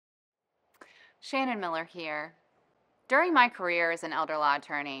Shannon Miller here. During my career as an elder law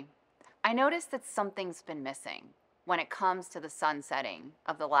attorney, I noticed that something's been missing when it comes to the sunsetting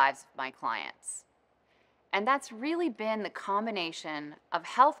of the lives of my clients. And that's really been the combination of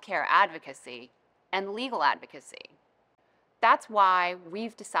healthcare advocacy and legal advocacy. That's why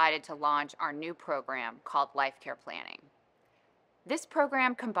we've decided to launch our new program called Life Care Planning. This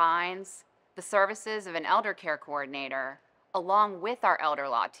program combines the services of an elder care coordinator along with our elder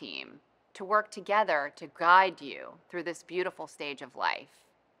law team to work together to guide you through this beautiful stage of life.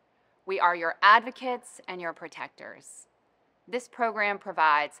 We are your advocates and your protectors. This program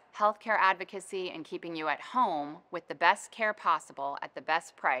provides healthcare advocacy and keeping you at home with the best care possible at the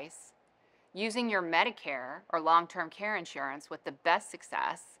best price, using your Medicare or long-term care insurance with the best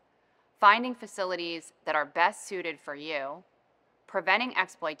success, finding facilities that are best suited for you, preventing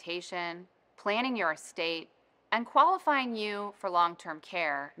exploitation, planning your estate, and qualifying you for long-term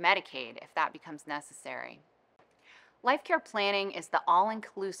care, Medicaid, if that becomes necessary. Life Care Planning is the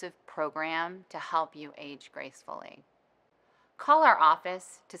all-inclusive program to help you age gracefully. Call our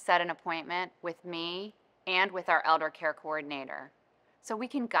office to set an appointment with me and with our elder care coordinator so we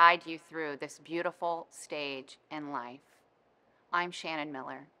can guide you through this beautiful stage in life. I'm Shannon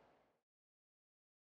Miller.